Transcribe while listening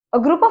A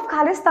group of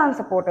Khalistan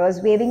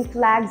supporters waving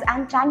flags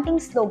and chanting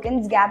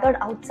slogans gathered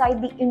outside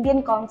the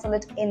Indian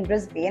Consulate in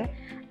Brisbane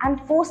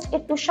and forced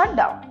it to shut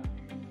down.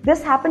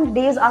 This happened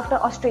days after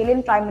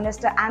Australian Prime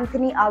Minister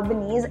Anthony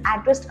Albanese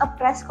addressed a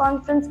press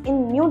conference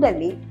in New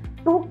Delhi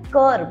to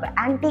curb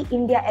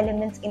anti-India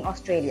elements in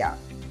Australia.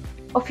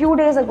 A few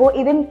days ago,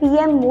 even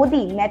PM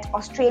Modi met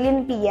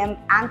Australian PM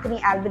Anthony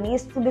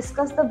Albanese to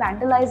discuss the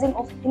vandalizing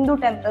of Hindu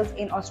temples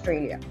in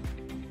Australia.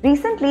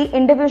 Recently,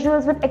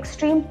 individuals with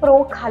extreme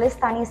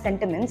pro-Khalistani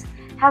sentiments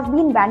have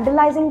been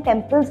vandalizing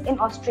temples in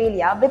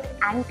Australia with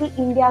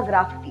anti-India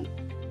graffiti.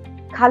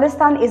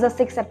 Khalistan is a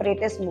Sikh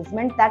separatist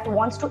movement that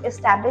wants to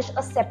establish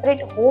a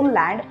separate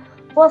homeland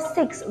for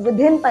Sikhs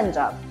within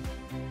Punjab.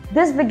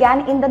 This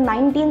began in the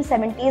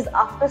 1970s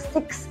after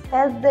Sikhs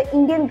felt the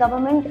Indian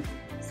government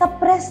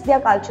suppressed their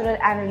cultural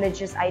and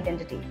religious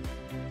identity.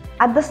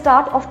 At the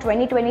start of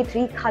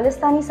 2023,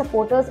 Khalistani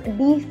supporters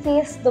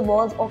defaced the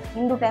walls of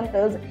Hindu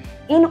temples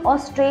in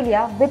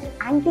Australia with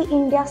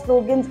anti-India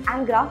slogans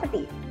and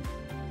graffiti.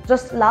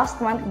 Just last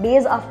month,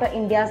 days after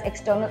India's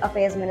External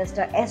Affairs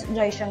Minister S.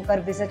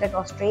 Jaishankar visited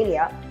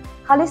Australia,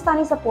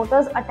 Khalistani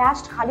supporters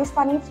attached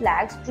Khalistani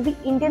flags to the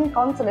Indian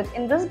Consulate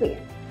in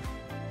Brisbane.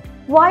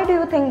 Why do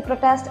you think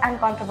protests and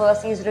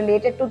controversies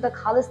related to the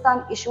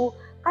Khalistan issue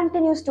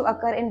continues to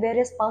occur in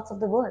various parts of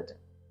the world?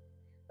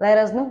 Let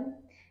us know.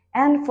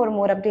 And for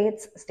more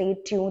updates, stay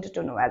tuned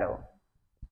to Novello.